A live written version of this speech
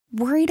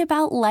Worried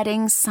about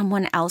letting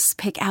someone else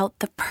pick out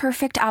the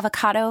perfect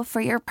avocado for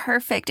your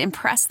perfect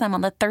impress them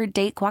on the third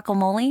date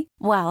guacamole?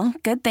 Well,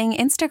 good thing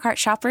Instacart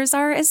shoppers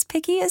are as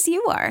picky as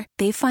you are.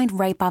 They find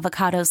ripe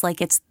avocados like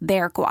it's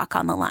their guac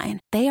on the line.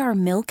 They are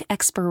milk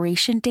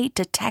expiration date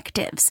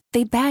detectives.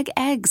 They bag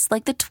eggs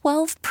like the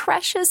 12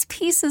 precious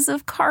pieces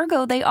of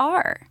cargo they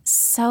are.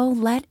 So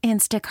let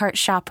Instacart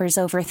shoppers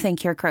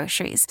overthink your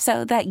groceries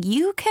so that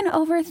you can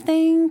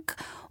overthink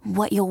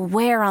what you'll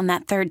wear on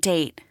that third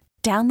date.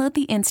 Download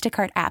the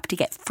Instacart app to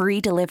get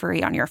free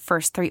delivery on your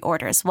first 3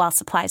 orders while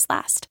supplies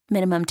last.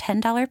 Minimum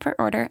 $10 per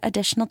order.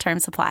 Additional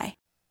terms apply.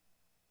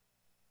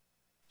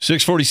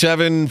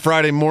 6:47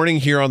 Friday morning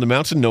here on the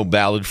mountain. No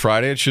Ballad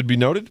Friday, it should be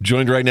noted.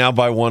 Joined right now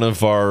by one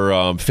of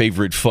our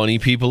favorite funny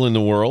people in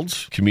the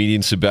world,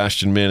 comedian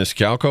Sebastian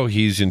Maniscalco.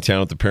 He's in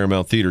town at the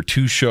Paramount Theater.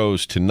 2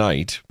 shows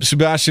tonight.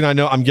 Sebastian,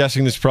 I'm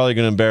guessing this is probably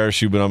going to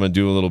embarrass you, but I'm going to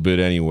do a little bit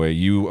anyway.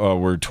 You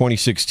were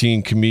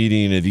 2016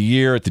 Comedian of the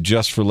Year at the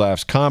Just for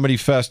Laughs Comedy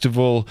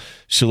Festival,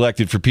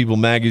 selected for People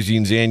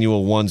Magazine's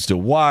annual Ones to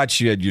Watch.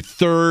 You had your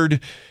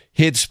 3rd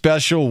hit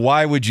special,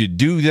 Why Would You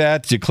Do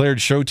That? Declared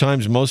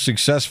Showtime's most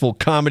successful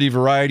comedy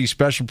variety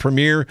special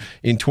premiere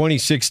in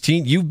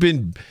 2016. You've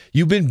been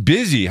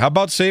busy. How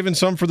about saving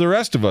some for the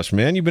rest of us,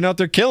 man? You've been out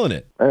there killing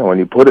it. Man, when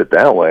you put it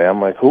that way,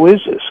 I'm like, who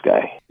is this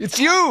guy? It's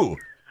you!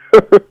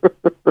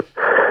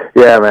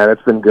 Yeah, man,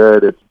 it's been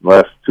good. It's the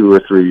last 2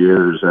 or 3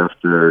 years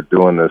after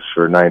doing this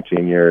for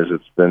 19 years.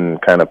 It's been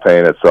kind of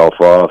paying itself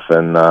off,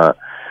 and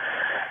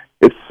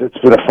It's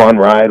been a fun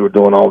ride. We're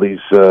doing all these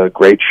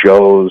great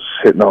shows,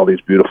 hitting all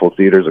these beautiful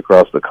theaters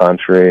across the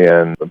country,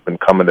 and I've been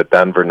coming to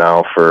Denver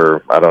now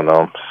for,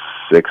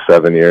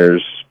 6-7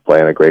 years,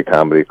 playing a great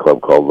comedy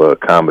club called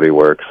Comedy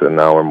Works, and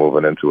now we're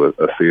moving into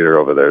a theater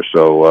over there.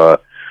 So,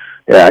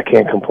 yeah, I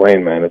can't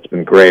complain, man. It's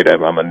been great.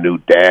 I'm a new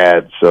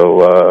dad,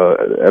 so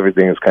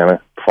everything is kind of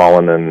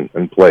fallen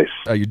in place.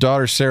 Your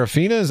daughter,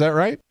 Serafina, is that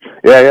right?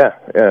 Yeah,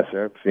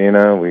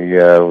 Serafina.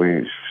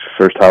 We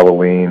first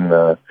Halloween,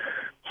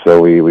 so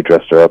we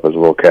dressed her up as a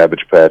little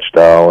Cabbage Patch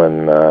doll,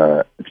 and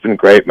it's been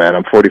great, man.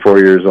 I'm 44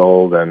 years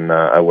old, and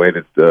I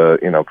waited,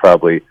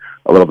 probably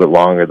a little bit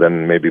longer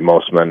than maybe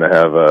most men to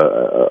have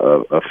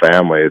a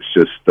family. It's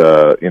just,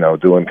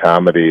 doing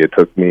comedy. It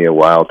took me a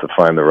while to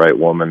find the right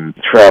woman.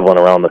 Traveling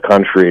around the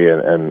country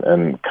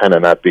and kind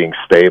of not being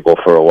stable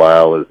for a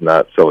while is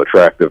not so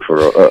attractive for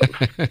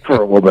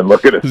a woman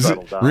looking to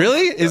settle down.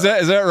 Really? Is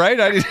that right?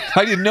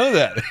 I didn't know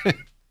that.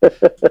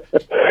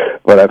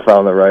 But I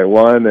found the right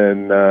one,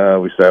 and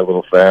we started a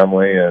little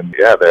family, and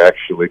yeah, they're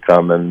actually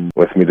coming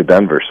with me to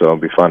Denver, so it'll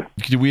be fun.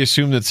 Do we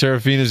assume that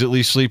Serafina's at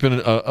least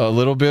sleeping a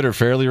little bit or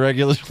fairly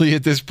regularly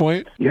at this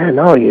point? Yeah,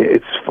 no,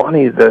 it's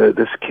funny.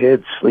 This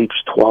kid sleeps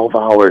 12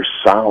 hours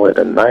solid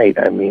a night.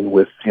 I mean,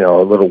 with a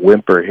little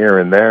whimper here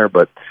and there,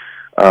 but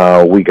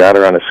we got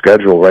her on a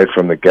schedule right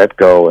from the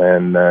get-go,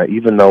 and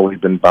even though we've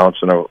been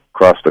bouncing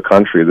across the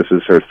country, this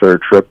is her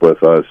 3rd trip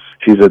with us.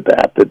 She's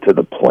adapted to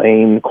the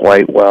plane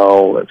quite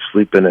well, and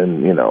sleeping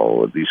in,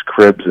 these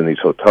cribs in these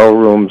hotel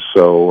rooms.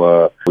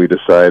 So we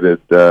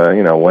decided,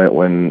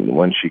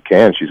 when she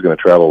can, she's going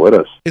to travel with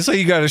us. It's like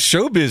you got a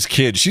showbiz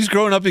kid. She's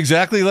growing up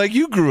exactly like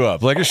you grew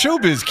up, like a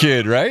showbiz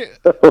kid, right?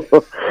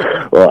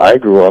 Well, I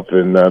grew up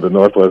in the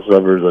northwest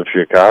suburbs of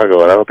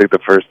Chicago, and I think the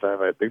first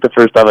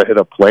time I hit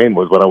a plane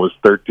was when I was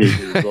 13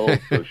 years old.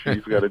 So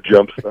she's got a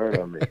jump start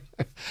on me.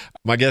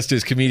 My guest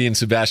is comedian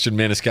Sebastian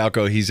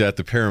Maniscalco. He's at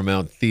the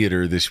Paramount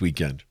Theater this weekend.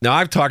 Now,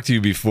 I've talked to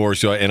you before,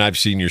 and I've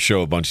seen your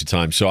show a bunch of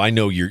times, so I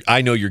know you're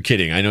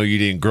kidding. I know you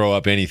didn't grow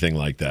up anything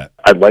like that.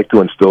 I'd like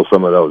to instill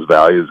some of those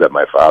values that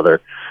my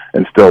father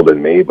instilled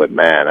in me, but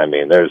man, I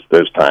mean,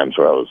 there's times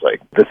where I was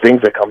like, the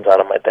things that comes out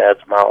of my dad's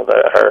mouth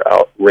are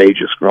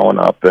outrageous growing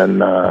up, and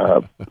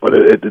but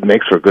it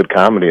makes for good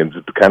comedy, and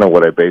it's kind of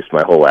what I based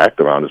my whole act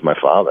around is my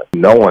father.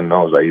 No one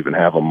knows I even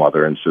have a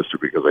mother and sister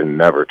because I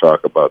never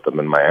talk about them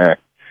in my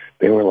act.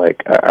 They were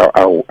like,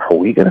 are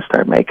we going to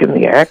start making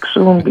the act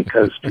soon?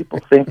 Because people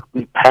think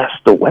we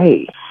passed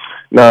away.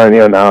 No,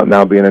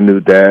 now being a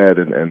new dad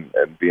and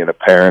being a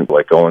parent,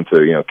 like going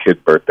to,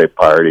 kid birthday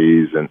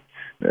parties, and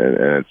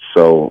it's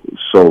so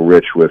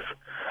rich with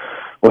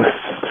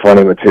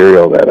funny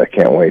material that I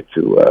can't wait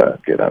to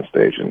get on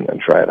stage and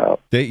try it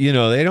out. They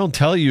don't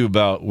tell you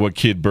about what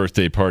kid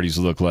birthday parties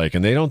look like,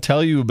 and they don't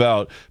tell you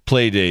about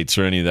play dates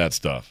or any of that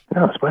stuff.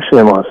 No, especially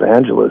in Los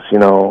Angeles.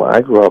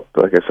 I grew up,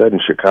 like I said, in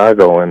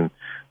Chicago, and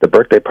the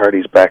birthday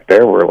parties back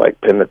there were like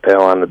pin the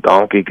tail on the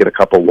donkey, get a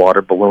couple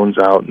water balloons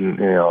out, and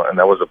and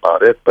that was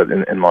about it. But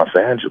in Los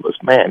Angeles,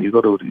 man, you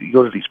go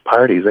to these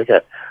parties, they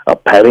got a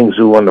petting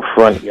zoo on the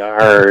front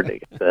yard.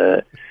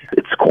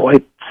 It's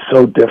quite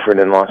so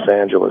different in Los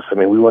Angeles. I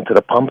mean, we went to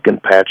the pumpkin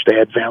patch. They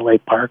had valet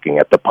parking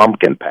at the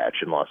pumpkin patch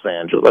in Los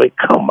Angeles. Like,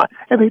 come on,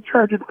 and they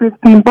charged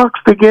 $15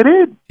 to get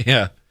in.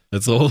 Yeah.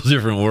 That's a whole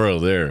different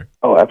world there.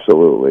 Oh,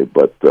 absolutely.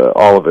 But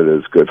all of it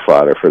is good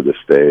fodder for the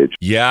stage.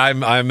 Yeah,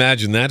 I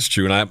imagine that's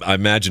true. And I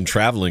imagine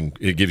traveling,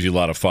 it gives you a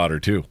lot of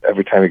fodder, too.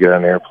 Every time you get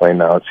on an airplane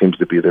now, it seems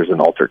to be there's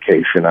an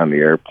altercation on the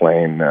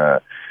airplane.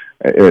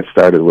 It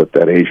started with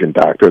that Asian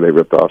doctor they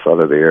ripped off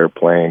out of the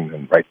airplane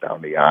and right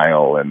down the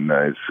aisle, and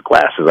his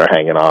glasses are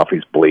hanging off.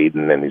 He's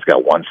bleeding, and he's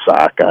got one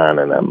sock on.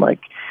 And I'm like,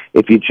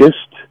 if you just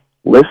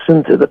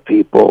listen to the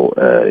people,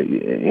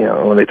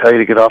 when they tell you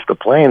to get off the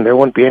plane, there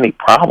wouldn't be any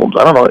problems.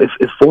 I don't know,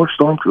 if 4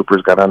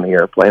 stormtroopers got on the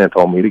airplane and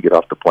told me to get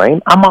off the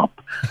plane, I'm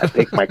up. I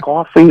take my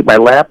coffee, my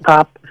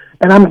laptop,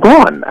 and I'm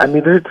gone. I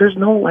mean, there's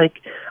no,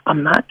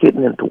 I'm not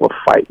getting into a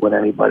fight with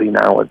anybody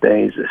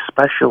nowadays,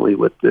 especially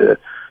with the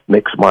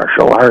mixed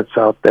martial arts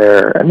out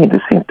there. I mean,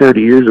 this ain't 30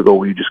 years ago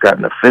where you just got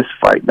in a fist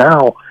fight.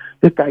 Now,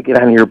 this guy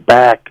get on your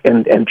back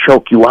and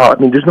choke you out.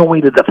 I mean, there's no way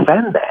to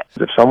defend that.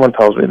 If someone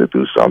tells me to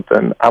do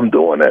something, I'm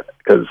doing it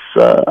because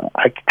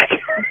I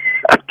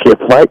can't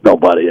fight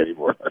nobody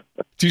anymore.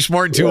 Too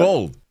smart, too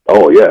old.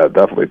 Oh, yeah,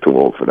 definitely too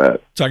old for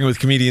that. Talking with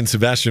comedian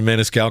Sebastian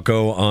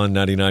Maniscalco on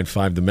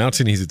 99.5 The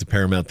Mountain. He's at the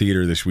Paramount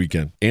Theater this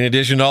weekend. In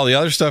addition to all the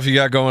other stuff you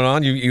got going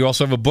on, you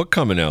also have a book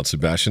coming out,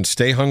 Sebastian.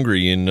 Stay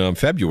Hungry in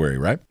February,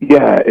 right?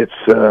 Yeah,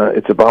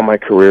 it's about my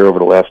career over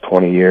the last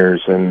 20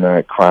 years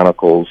and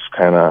chronicles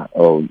kind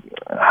of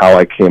how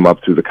I came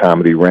up through the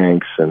comedy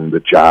ranks and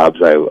the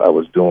jobs I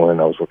was doing.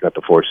 I was working at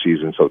the Four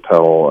Seasons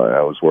Hotel.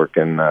 I was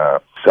working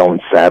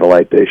selling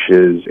satellite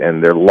dishes,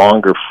 and they're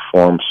longer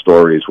form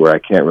stories where I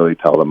can't really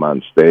tell them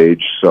on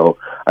stage. So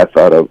I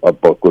thought a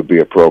book would be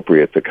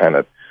appropriate to kind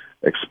of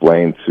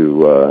explain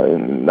to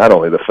not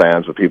only the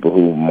fans, but people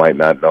who might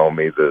not know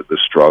me, the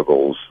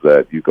struggles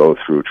that you go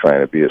through trying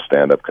to be a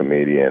stand-up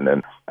comedian.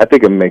 And I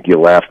think it'll make you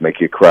laugh,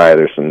 make you cry.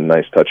 There's some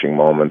nice touching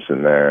moments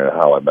in there,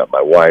 how I met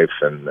my wife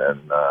and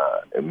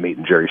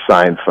meeting Jerry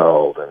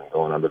Seinfeld and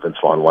going on the Vince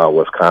Vaughn Wild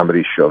West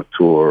Comedy Show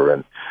tour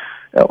and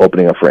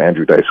opening up for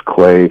Andrew Dice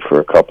Clay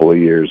for a couple of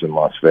years in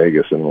Las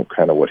Vegas, and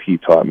kind of what he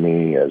taught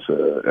me as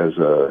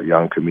a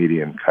young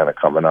comedian kind of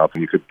coming up.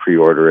 And you could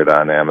pre-order it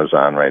on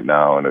Amazon right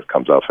now, and it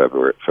comes out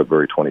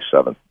February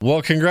 27th.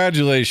 Well,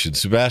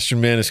 congratulations,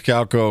 Sebastian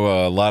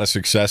Maniscalco. A lot of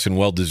success and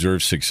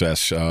well-deserved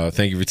success.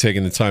 Thank you for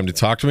taking the time to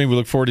talk to me. We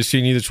look forward to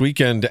seeing you this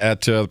weekend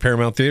at the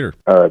Paramount Theater.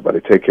 All right,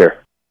 buddy. Take care.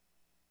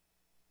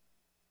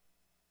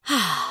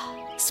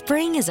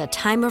 Spring is a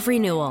time of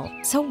renewal,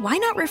 so why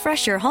not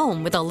refresh your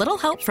home with a little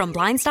help from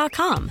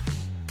Blinds.com?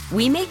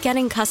 We make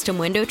getting custom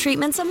window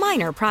treatments a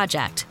minor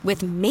project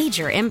with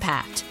major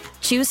impact.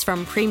 Choose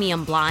from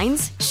premium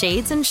blinds,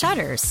 shades, and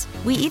shutters.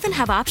 We even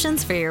have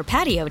options for your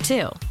patio,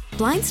 too.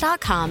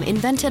 Blinds.com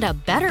invented a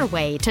better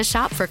way to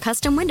shop for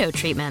custom window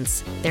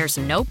treatments. There's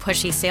no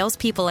pushy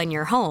salespeople in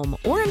your home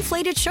or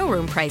inflated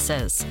showroom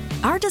prices.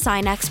 Our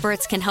design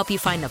experts can help you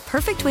find the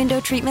perfect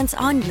window treatments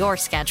on your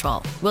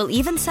schedule. We'll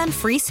even send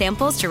free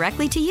samples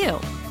directly to you.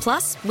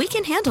 Plus, we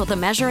can handle the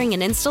measuring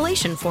and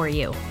installation for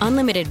you.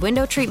 Unlimited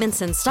window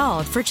treatments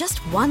installed for just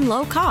one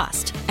low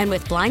cost. And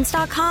with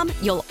Blinds.com,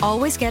 you'll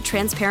always get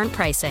transparent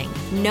pricing.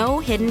 No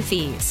hidden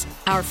fees.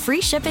 Our free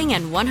shipping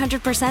and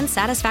 100%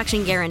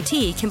 satisfaction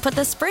guarantee can put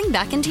the spring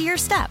back into your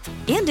step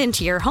and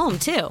into your home,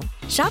 too.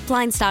 Shop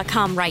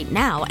Blinds.com right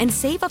now and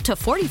save up to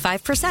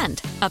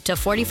 45%. Up to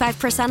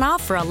 45%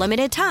 off for a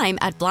limited time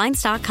at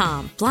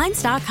Blinds.com.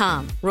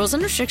 Blinds.com. Rules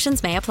and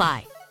restrictions may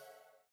apply.